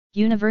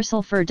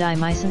Universal für die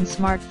meisten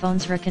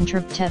Smartphones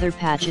ROCONTRIP Tether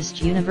Patch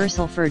ist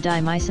universal für die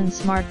meisten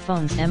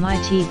Smartphones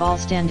mit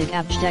vollständig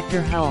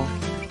abgesteckter Hull,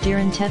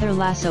 deren Tether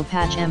Lasso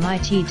Patch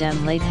mit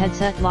dem Late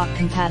Headset Lock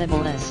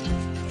kompatibel ist.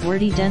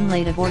 Wurde den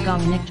Late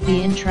Vorgang nicht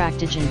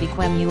beeinträchtigen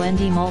bequem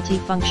und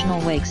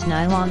multifunctional Wakes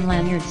Nylon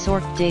Lanyard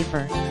sorgt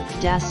dafür,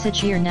 das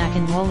sich ihr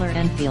Nacken wohler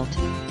anfühlt.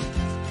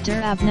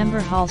 Der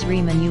abnehmbar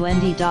Halsriemen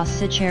und das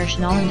sich ihr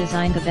schnallendes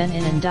Eingeben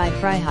in die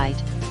Freiheit,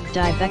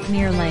 die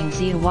Beckmir lang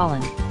sie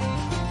wollen.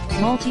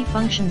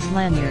 Multifunctions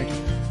Lanyard,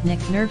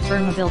 nicht nur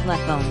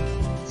Firmabiltelefon,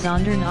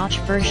 sondern auch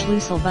für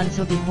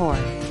Schlüsselbundzubehör,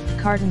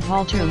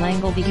 Kartenhalter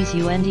Langelbiges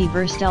und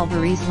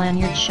Verstelberes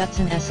Lanyard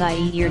Schutzen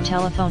sie ihr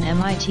Telefon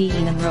mit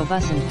einem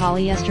robusten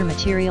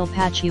Polyester-Material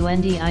Patch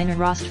und einer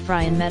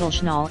rostfreien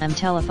Metallschnall am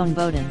Telefon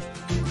boten.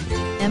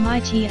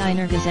 Mit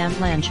einer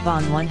Gesamtlange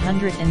von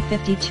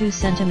 152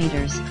 cm,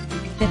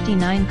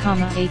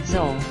 59,8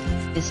 Zoll,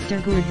 ist der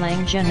Gurt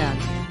lang genug,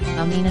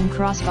 einen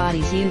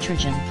Crossbody zu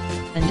tragen,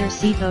 und der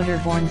Seat oder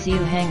vorn zu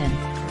hängen.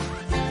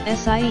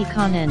 Sie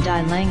können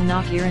die lang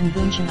nach ihren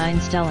Wünschen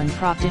einstellen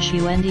praktisch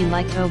und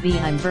leicht ob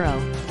im Büro,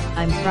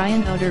 im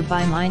Freien oder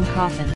beim Einkaufen.